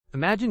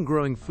Imagine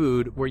growing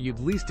food where you'd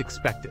least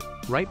expect it,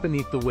 right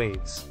beneath the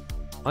waves.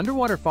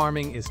 Underwater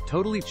farming is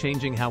totally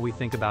changing how we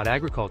think about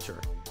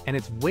agriculture, and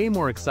it's way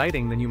more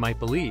exciting than you might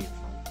believe.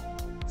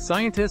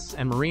 Scientists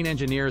and marine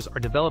engineers are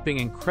developing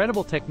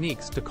incredible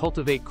techniques to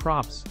cultivate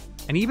crops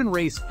and even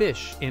raise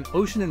fish in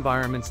ocean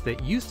environments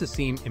that used to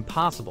seem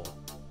impossible.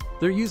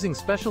 They're using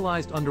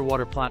specialized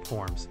underwater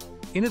platforms,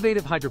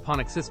 innovative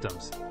hydroponic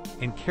systems,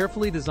 and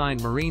carefully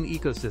designed marine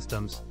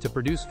ecosystems to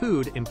produce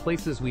food in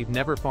places we've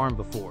never farmed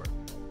before.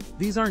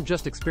 These aren't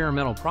just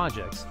experimental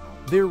projects,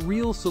 they're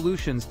real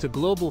solutions to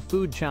global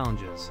food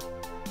challenges.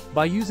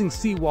 By using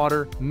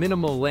seawater,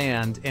 minimal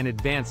land, and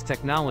advanced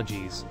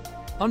technologies,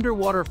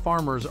 underwater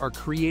farmers are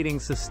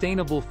creating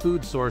sustainable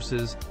food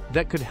sources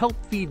that could help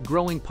feed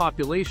growing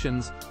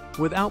populations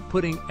without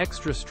putting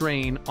extra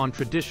strain on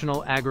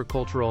traditional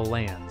agricultural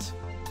lands.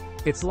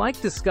 It's like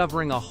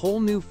discovering a whole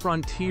new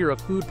frontier of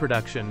food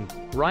production,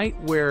 right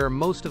where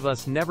most of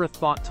us never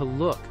thought to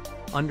look,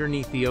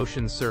 underneath the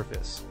ocean's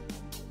surface.